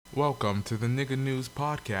Welcome to the Nigga News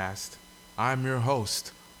Podcast. I'm your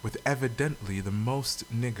host, with evidently the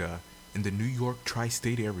most nigga in the New York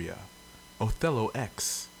tri-state area, Othello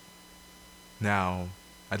X. Now,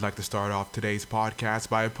 I'd like to start off today's podcast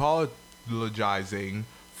by apologizing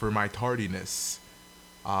for my tardiness.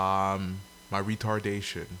 My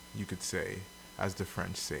retardation, you could say, as the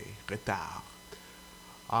French say. Retard.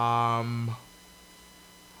 I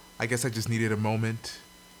guess I just needed a moment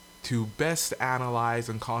to best analyze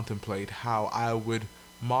and contemplate how I would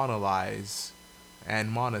monetize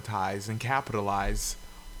and capitalize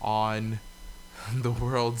on the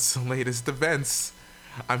world's latest events.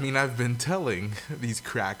 I mean, I've been telling these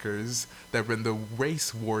crackers that when the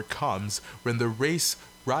race war comes, when the race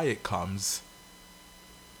riot comes,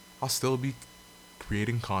 I'll still be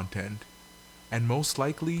creating content and most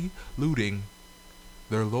likely looting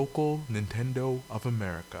their local Nintendo of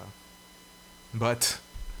America. But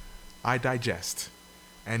I digest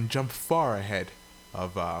and jump far ahead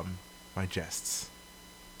of my jests.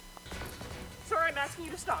 Sir, I'm asking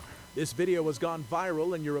you to stop. This video has gone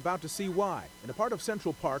viral and you're about to see why. In a part of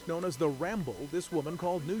Central Park known as the Ramble, this woman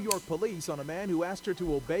called New York police on a man who asked her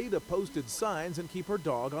to obey the posted signs and keep her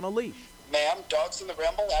dog on a leash. Ma'am, dogs in the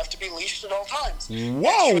Ramble have to be leashed at all times.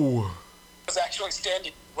 Whoa! I was actually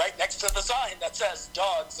standing right next to the sign that says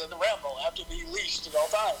dogs in the Ramble have to be leashed at all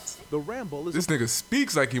times. The Ramble is This nigga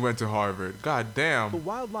speaks like he went to Harvard. God a damn.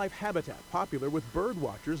 wildlife habitat popular with bird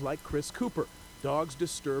watchers like Chris Cooper. Dogs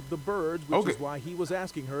disturb the birds, which Okay. is why he was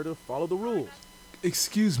asking her to follow the rules.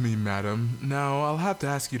 Excuse me, madam. Now, I'll have to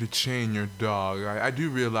ask you to chain your dog. I do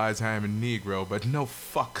realize I am a Negro, but no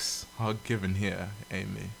fucks are given here,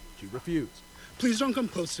 Amy. She refused. Please don't come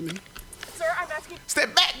close to me. Sir, I'm asking you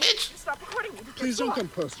Step back, bitch! to stop recording me. Please don't come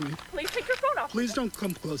close to me. Please take your phone off. Please don't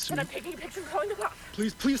come close to And me. I'm taking a picture and calling the cops.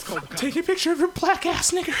 Please call the cops. Take a picture of your black ass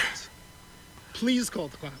nigger. Please call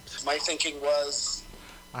the cops. My thinking was,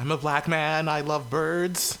 I'm a black man. I love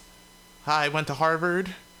birds. I went to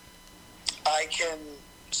Harvard. I can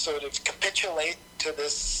sort of capitulate to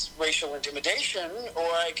this racial intimidation, or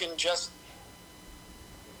I can just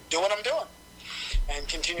do what I'm doing and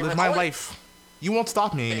continue Live my recording. life. You won't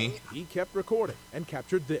stop me, Amy. He kept recording and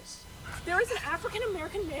captured this. There is an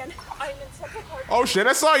African-American man. I'm in Central Park. Oh shit,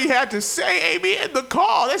 that's all you had to say, Amy, in the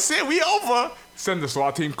call. That's it, we over. Send the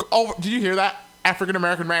SWAT team over. Did you hear that? African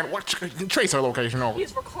American man, what? Trace her location over. He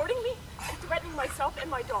is recording me and threatening myself and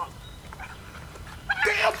my dog.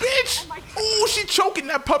 Damn, bitch! Ooh, she choking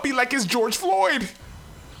that puppy like it's George Floyd.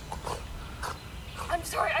 I'm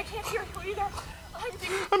sorry, I can't hear you either. I'm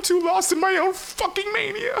being I'm too lost in my own fucking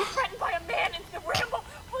mania. threatened by a man in the Ramble.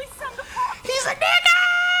 Please send the cops. He's a nigga!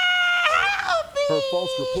 Help me! Her false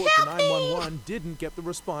report to Help me! 911 didn't get the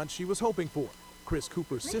response she was hoping for. Chris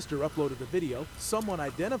Cooper's sister uploaded the video. Someone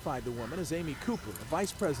identified the woman as Amy Cooper, the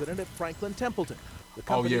vice president at Franklin Templeton. The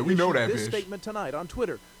company yeah, we know issued that this bitch. statement tonight on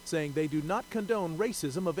Twitter, saying they do not condone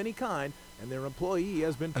racism of any kind, and their employee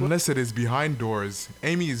has been put Unless it is behind doors,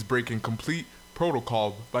 Amy is breaking complete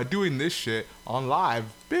protocol by doing this shit on live,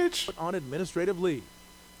 bitch. on administrative leave.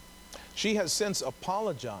 She has since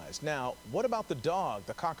apologized. Now, what about the dog,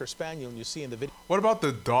 the Cocker Spaniel you see in the video? What about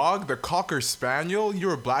the dog, the Cocker Spaniel?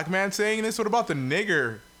 You're a black man saying this? What about the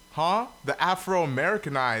nigger? Huh? The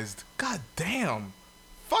Afro-Americanized. God damn.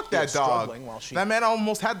 Fuck that was dog. struggling while she- That man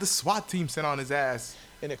almost had the SWAT team sent on his ass.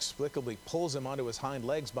 Inexplicably pulls him onto his hind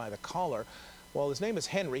legs by the collar. Well, his name is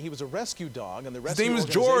Henry. He was a rescue dog, and the rescue name is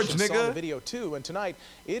George, organization saw nigga. the video too. And tonight,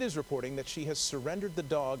 it is reporting that she has surrendered the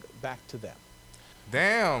dog back to them.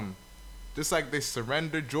 Damn. Just like they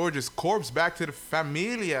surrendered George's corpse back to the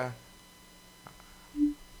familia.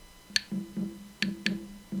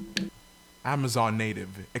 Amazon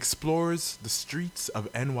native explores the streets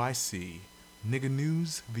of NYC. Nigga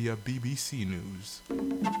news via BBC News.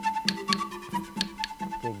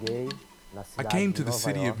 Cheguei na I cidade came de to the Nova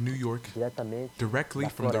city York, of New York diretamente directly da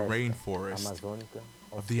from the floresta rainforest amazônica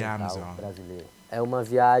of the ocidental Amazon. brasileira. É uma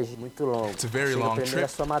viagem muito longa. It's a very Chega long primeiro trip. a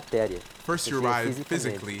sua matéria. First you Você chega arrive fisicamente,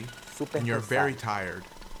 physically super and you're cansado, very tired.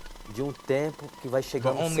 de um tempo que vai But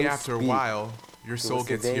chegando no only seu after a espírito, while, your que soul você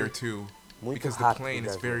gets vem here too. muito Because the rápido plane da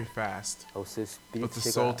is very vida. fast. O seu espírito But the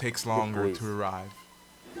chega soul takes longer depois. to arrive.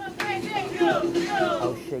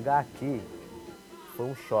 Ao chegar aqui, foi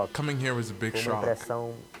um choque. Coming here was a big Foi uma shock.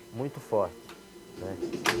 impressão muito forte. Né?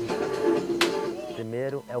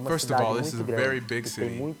 Primeiro, é uma First of cidade all, this is muito a very grande, big que tem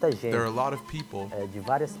city. muita gente There are a lot of people de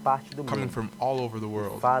várias partes do coming mundo. from all over the que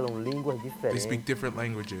world. falam línguas They diferentes, speak different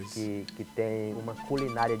languages. que tem uma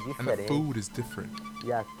culinária And the diferente. food is different.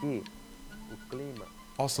 E aqui, o clima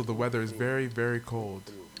Also, the weather is very, very cold.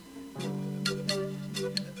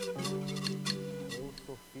 Eu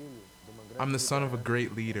sou filho de uma grande I'm the son of a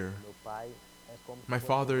great leader. Meu pai é como se My fosse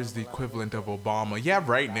father is um the lá na equivalent of frente, Obama. Yeah,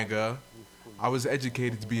 right, nigga. e escolhido I was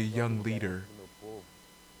educated to be a young leader, do meu povo.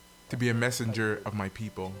 to be a messenger of my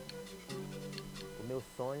people. O meu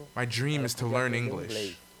sonho My dream era is to poder learn aprender English,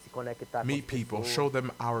 inglês, se conectar com meet as people, pessoas, show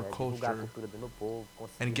them our divulgar a culture, cultura do meu povo,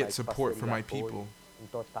 conseguir and get mais support for parceria my e apoio. people. Em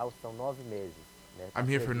total são 9 meses. Né? I'm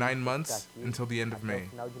here for 9 Acredito months ficar aqui until the end of até o May.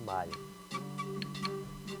 final de maio.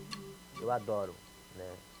 Eu adoro, né,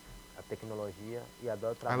 a tecnologia e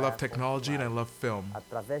adoro I trabalhar love com technology and I filmagem. love film.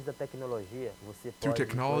 Através da tecnologia, você Through pode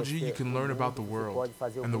technology, you conhecer can o learn about the mundo, você world, pode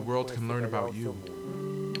fazer o and the mundo world can conhecer learn melhor about o seu you. mundo.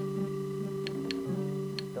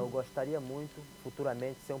 Então, eu gostaria muito,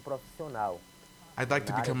 futuramente, ser profissional. I'd like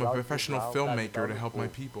to na área become do a professional audiovisual para filmmaker to ajudar o help my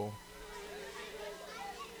povo. people.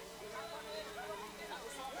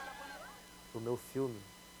 O meu filme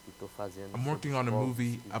que estou fazendo I'm sobre working os on a povos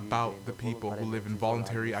movie que about vivem the people who live in voluntariamente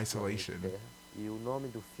voluntary isolados nesse planeta isolation. Terra. E o nome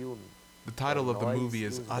do filme The title of the Nós movie e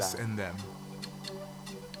is os Us Bravos. and Them.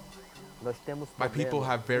 Nós temos My people problemas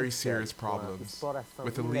have very muito serious sérios com a problems exploração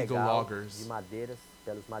with illegal ilegal loggers, de madeiras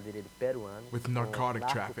pelos madeireiros peruanos, with com narcotic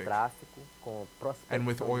traffic, narcotráfico, com and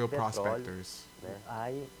with prospecção oil de petróleo, prospectors. né?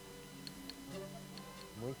 Aí,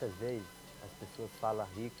 muitas vezes, as pessoas falam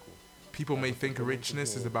rico, People may think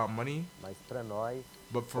richness is about money, mas para nós,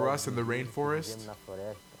 but for us in the pobres que rainforest, vivemos na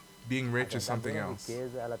floresta, being rich a is something verdadeira else.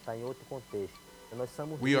 riqueza, ela está em outro contexto. Então, nós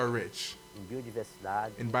somos We are ricos rich em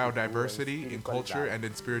biodiversidade, in cultura, biodiversity, in culture, espiritualidade. and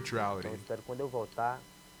in spirituality. Então, espero quando eu voltar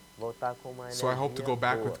com uma So I hope to energia go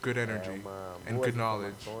back boa, with good energy uma and boas good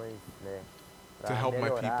knowledge informações, né, to pra help my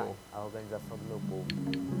melhorar people. a organização do meu povo.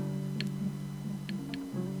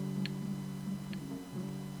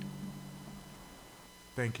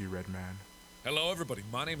 Thank you, Red Man. Hello, everybody.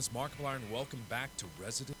 My name is Markiplier, and welcome back to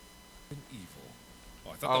Resident Evil.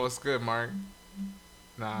 Oh, I thought Oh, that what's good, Mark?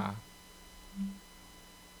 Nah.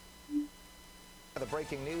 The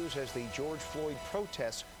breaking news as the George Floyd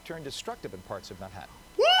protests turned destructive in parts of Manhattan.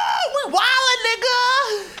 Woo! We wildin',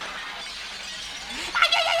 nigga!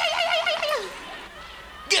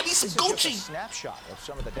 Give me some This is just a snapshot of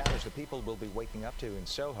some of the damage the people will be waking up to in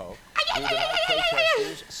Soho. Through the night,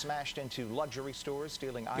 protesters smashed into luxury stores,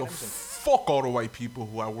 stealing Yo, items and fuck all the white people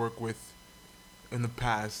who I work with in the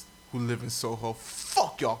past who live in Soho.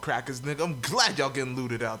 Fuck y'all crackers, nigga. I'm glad y'all getting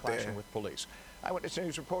looted out there. clashing with police. Eyewitness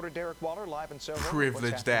News reporter Derek Waller live in Soho. with what's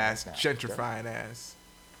Privileged happening ass, right now. Derek? gentrifying ass.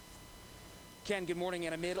 Ken, good morning.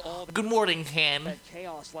 And amid all the Good morning, Ken.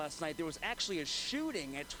 chaos last night, there was actually a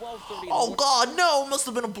shooting at 12:30 in the Oh morning. God, no! Must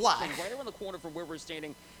have been a black. Right around the corner from where we're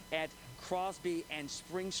standing at Crosby and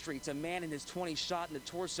Spring Streets. A man in his 20s shot in the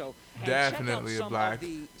torso. And check out Definitely a some of black.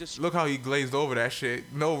 the Look how he glazed over that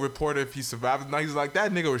shit. No reporter if he survived. Now he's like,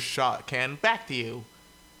 that nigga was shot, Ken. Back to you.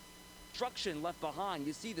 destruction left behind.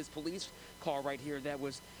 You see this police car right here that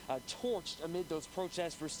was torched amid those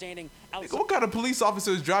protests. We're standing outside. What kind of police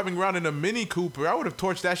officer is driving around in a Mini Cooper? I would have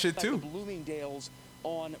torched that shit too. Bloomingdale's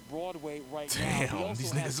on Broadway right now. We Damn, also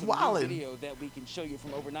these have niggas some new wildin'. video that we can show you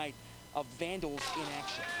from overnight of vandals in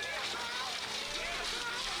action.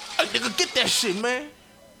 Hey, nigga, get that shit, man.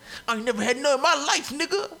 I ain't never had none in my life,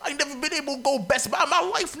 nigga. I ain't never been able to go Best Buy in my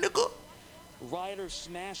life, nigga. Rioters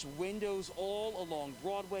smashed windows all along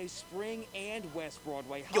Broadway, Spring and West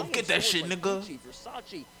Broadway. Yo, High-end get that stores shit, like nigga. Gucci,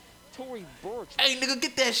 Versace, Tory Burch Hey, nigga,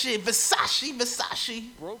 get that shit. Versace.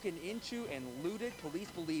 broken into and looted. Police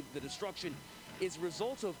believe the destruction is a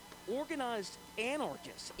result of organized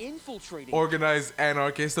anarchists infiltrating. Organized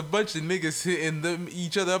anarchists, a bunch of niggas hitting them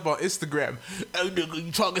each other up on Instagram. Hey, nigga,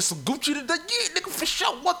 you trying to get some Gucci today? Yeah, nigga, for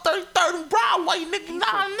sure. 133rd and Broadway, nigga.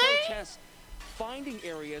 Nah, man. protests, finding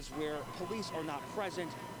areas where police are not present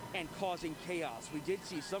and causing chaos. We did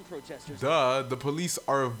see some protesters Duh, the police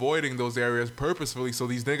are avoiding those areas purposefully so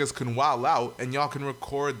these niggas can wild out and y'all can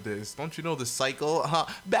record this. Don't you know the cycle?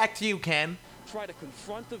 Back to you, Ken. try to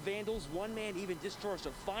confront the vandals. One man even discharged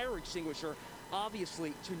a fire extinguisher,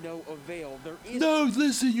 obviously to no avail. There is No,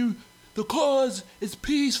 listen, the cause is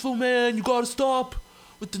peaceful, man. You gotta stop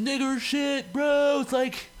with the nigger shit, bro. It's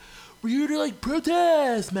like, we're here to, like,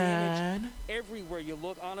 protest, man. everywhere you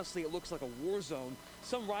look. Honestly, it looks like a war zone.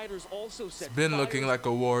 Some rioters also set It's been fires, looking like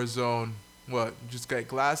a war zone. What, you just got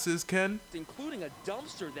glasses, Ken? including a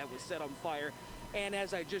dumpster that was set on fire. And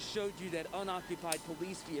as I just showed you, that unoccupied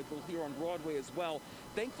police vehicle here on Broadway as well.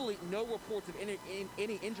 Thankfully, no reports of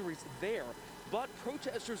any injuries there. But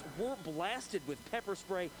protesters were blasted with pepper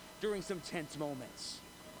spray during some tense moments.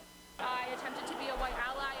 I attempted to be a white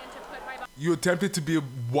ally and to put my You attempted to be a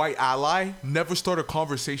white ally? Never start a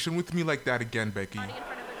conversation with me like that again, Becky. body in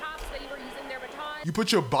front of the cops. They were using their baton, You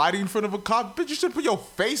put your body in front of a cop? Bitch, you should put your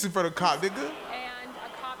face in front of a cop, nigga. and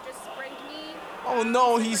a cop just sprayed me. Oh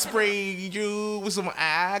no, he sprayed you with some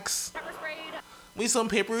Axe. Pepper sprayed. With some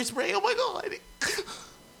pepper spray. Oh my god.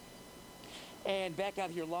 And back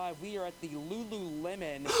out here live, we are at the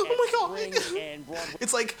Lululemon Oh my at god. Spring and Broadway.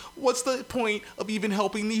 It's like, what's the point of even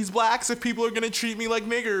helping these blacks if people are gonna treat me like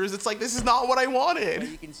niggers? It's like, this is not what I wanted.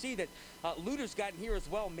 You can see that looters got in here as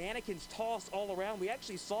well. Mannequins tossed all around. We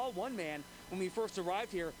actually saw one man when we first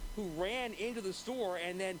arrived here who ran into the store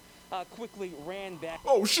and then quickly ran back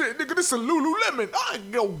Oh shit, nigga, this is Lululemon. I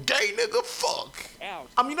ain't no gay nigga, fuck. out.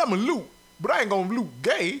 I mean, I'm a loot, but I ain't gonna loot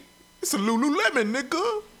gay. It's a Lululemon,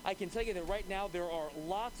 nigga. I can tell you that right now there are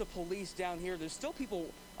lots of police down here. There's still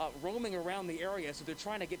people roaming around the area, so they're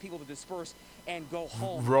trying to get people to disperse and go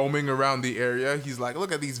home. Roaming around the area, he's like,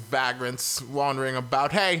 look at these vagrants wandering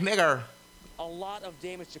about. Hey, nigger. A lot of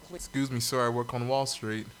damage to Excuse me, sir, I work on Wall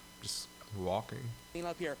Street. Just walking. clean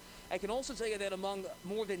up here. I can also tell you that among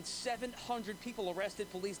more than 700 people arrested,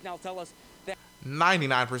 police now tell us that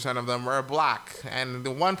 99% of them were black, and the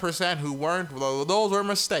 1% who weren't, well, those were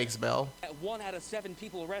mistakes, Bill. 1 out of 7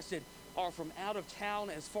 people arrested are from out of town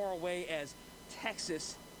as far away as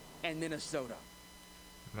Texas and Minnesota.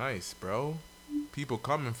 Nice, bro. People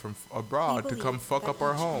coming from abroad to come fuck up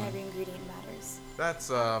our home. Every ingredient matters.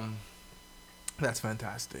 That's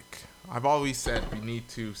fantastic. I've always said we need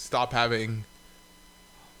to stop having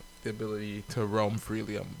the ability to roam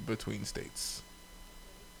freely between states.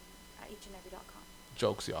 At eachandevery.com.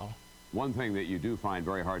 Jokes, y'all. One thing that you do find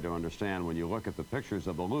very hard to understand when you look at the pictures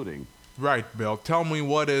of the looting. Right, Bill. Tell me,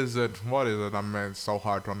 what is it? What is it? I mean, it's so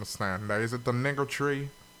hard to understand. Is it the nigger tree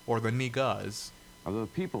or the niggas? Of the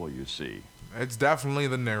people you see. It's definitely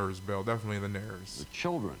the niggers, Bill. Definitely the niggers. The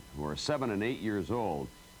children who are 7 and 8 years old.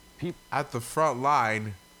 At the front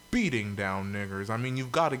line, beating down niggers. I mean,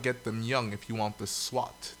 you've got to get them young if you want the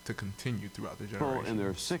SWAT to continue throughout the People generations. in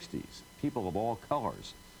their 60s. People of all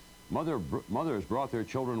colors. Mothers brought their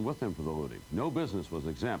children with them for the looting. No business was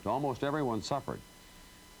exempt. Almost everyone suffered.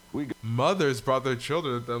 Mothers brought their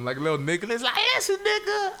children with them, like little nigga. It's like, listen,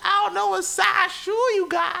 nigga, I don't know what size shoe you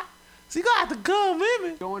got, so you got to come with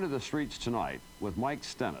me. Go into the streets tonight with Mike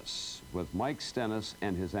Stennis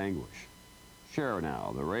and his anguish. Share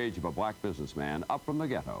now the rage of a black businessman up from the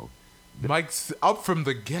ghetto. Mike's up from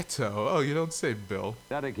the ghetto. Oh, you don't say, Bill.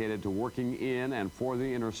 Dedicated to working in and for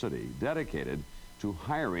the inner city. Dedicated to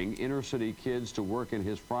hiring inner city kids to work in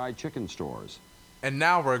his fried chicken stores. And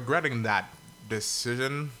now regretting that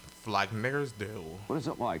decision, like niggers do. What is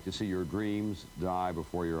it like to see your dreams die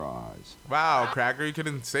before your eyes? Wow, Cracker, you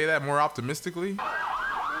couldn't say that more optimistically?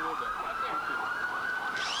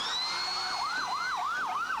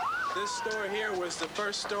 This store here was the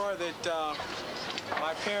first store that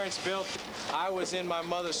my parents built. I was in my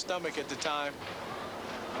mother's stomach at the time.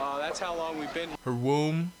 That's how long we've been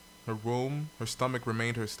her stomach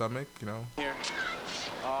remained her stomach, you know? here.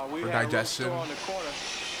 We Her had digestion. a little store on the corner,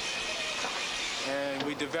 and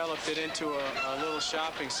we developed it into a little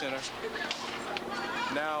shopping center.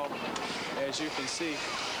 Now, as you can see,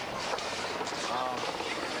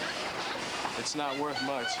 it's not worth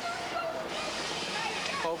much.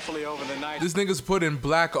 Hopefully over the night. This nigga's putting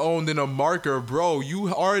black owned in a marker, bro. You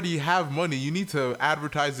already have money. You need to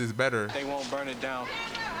advertise this better. They won't burn it down.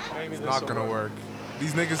 Maybe It's not gonna work.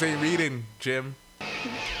 These niggas ain't reading, Jim.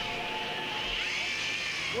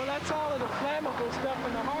 Well, that's all of the flammable stuff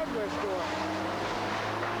in the hardware store.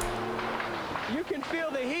 You can feel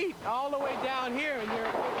the heat all the way down here, and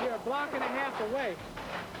you're a block and a half away.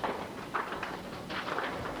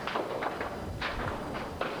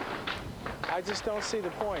 I just don't see the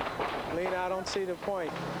point. Lena, I don't see the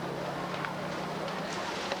point.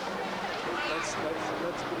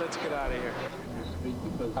 Let's get out of here.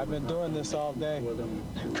 I've been doing this all day,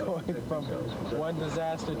 going from one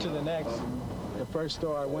disaster to the next. The first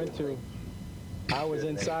store I went to, I was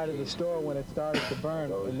inside of the store when it started to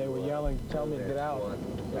burn, and they were yelling, tell me to get out.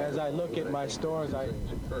 As I look at my stores, I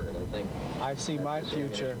see my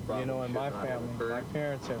future, you know, and my family. My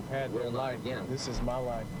parents have had their life. This is my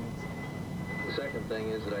life. The second thing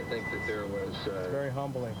is that I think that there was It's very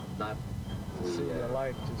humbling not to see your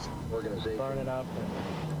life just burning up. And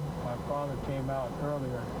my father came out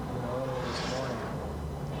earlier this morning.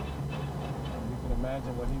 You can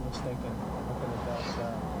imagine what he was thinking, looking at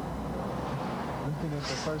that, looking at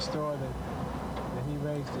the first store that he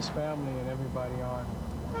raised his family and everybody on,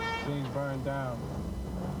 being burned down.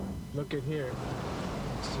 Look at here,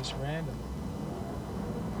 it's just random.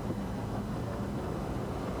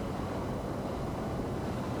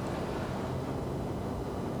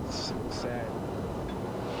 It's sad.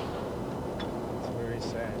 It's very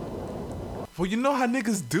sad. Well, you know how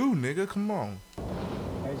niggas do, nigga. Come on.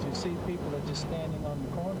 As you see, people are just standing on the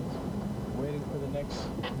corners, waiting for the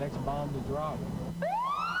next bomb to drop.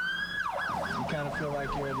 You kind of feel like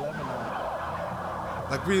you're in Lebanon.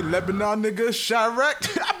 Like we in Lebanon, nigga. Chirac.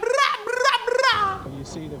 When you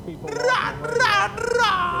see the people walking away, they be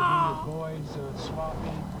your boys swap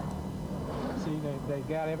meet. See, they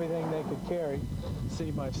got everything they could carry.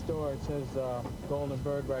 See my store, it says Golden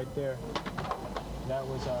Bird right there. That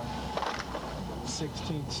was our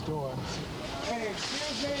 16th store. Hey,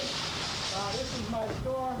 excuse me, this is my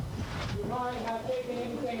store. You mind not taking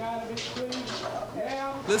anything out of it, please?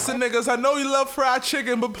 Ma'am? Listen, niggas, I know you love fried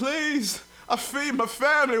chicken, but please, I feed my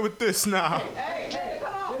family with this now. Hey,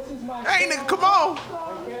 come on. This is my Hey, store. nigga, come on.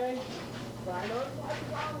 Okay.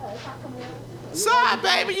 Sorry,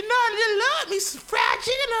 baby, you know you love me some fried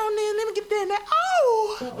chicken on there. Let me get that.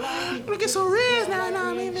 Oh, let me get some ribs now.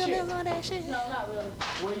 No, let me get all that shit. No, not really.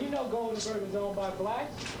 Well, you know Golden Bird is owned by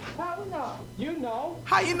blacks. How we know? You know.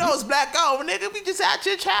 How you know it's black owned, nigga? We just out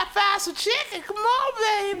here trying to find some chicken. Come on,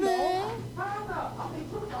 baby.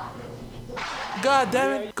 God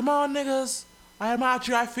damn it. Come on, niggas. I am out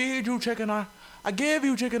here. I feed you chicken. I give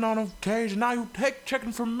you chicken on occasion. Now you take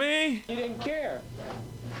chicken from me. You didn't care.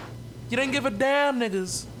 You didn't give a damn,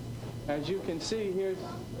 niggas. As you can see, here's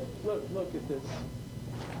look at this.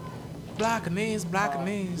 Black and knees, black and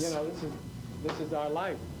knees. You know, this is our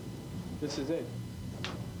life. This is it.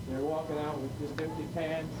 They're walking out with just empty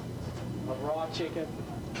pans of raw chicken.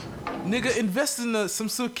 Nigga, invest in some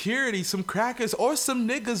security, some crackers, or some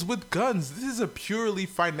niggas with guns. This is a purely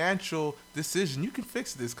financial decision. You can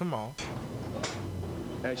fix this. Come on.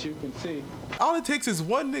 As you can see. All it takes is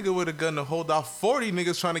one nigga with a gun to hold off 40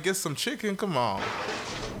 niggas trying to get some chicken. Come on.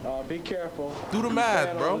 Be careful. Do the You math,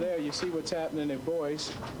 stand bro. Over there, you see what's happening in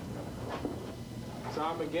Boys. It's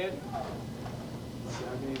Armageddon.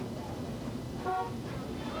 I mean,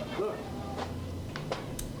 look.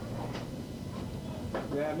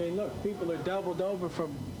 Yeah, I mean, look. People are doubled over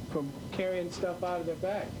from carrying stuff out of their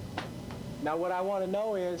bag. Now, what I want to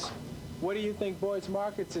know is, what do you think Boys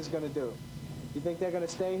Markets is going to do? You think they're going to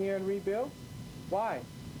stay here and rebuild? Why?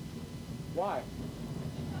 Why?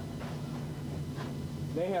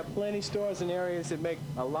 They have plenty stores in areas that make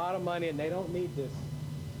a lot of money, and they don't need this.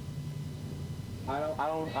 I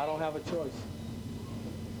don't have a choice.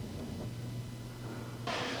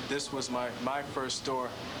 This was my first store,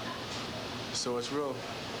 so it's real.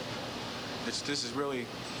 This is really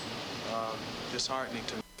disheartening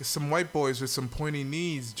to me. Get some white boys with some pointy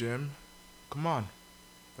knees, Jim. Come on.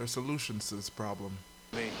 There are solutions to this problem.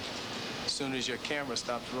 As soon as your camera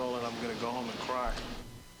stops rolling, I'm gonna go home and cry.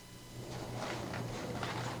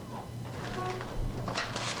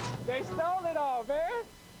 They stole it all, man.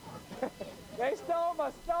 They stole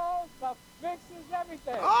my stoves, my mixers,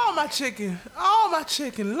 everything. Oh, my chicken. Oh, my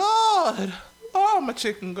chicken. Lord. Oh, my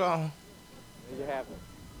chicken gone. There you have it.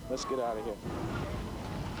 Let's get out of here.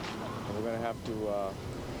 And we're gonna have to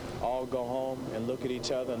all go home and look at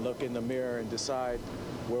each other and look in the mirror and decide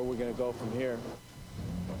where we're gonna go from here.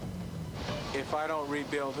 If I don't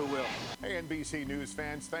rebuild, who will? Hey, NBC News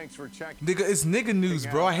fans, thanks for checking. Nigga, it's nigga news,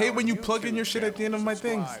 bro. I hate when you plug in your shit at the end of my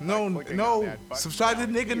things. No. Subscribe to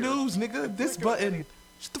nigga news, nigga. This button.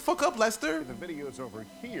 Shut the fuck up, Lester. The videos over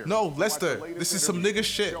here. No, Lester. This is some nigga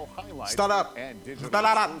shit. Start up. Thanks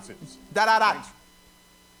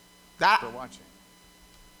for watching.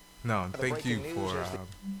 No, thank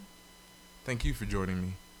you for joining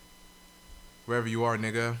me. Wherever you are,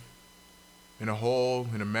 nigga. In a hole,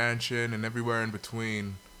 in a mansion, and everywhere in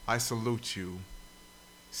between, I salute you.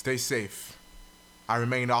 Stay safe. I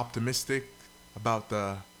remain optimistic about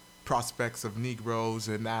the prospects of Negroes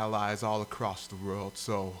and allies all across the world,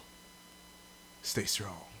 so stay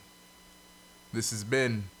strong. This has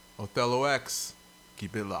been Othello X.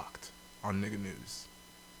 Keep it locked on Nigga News.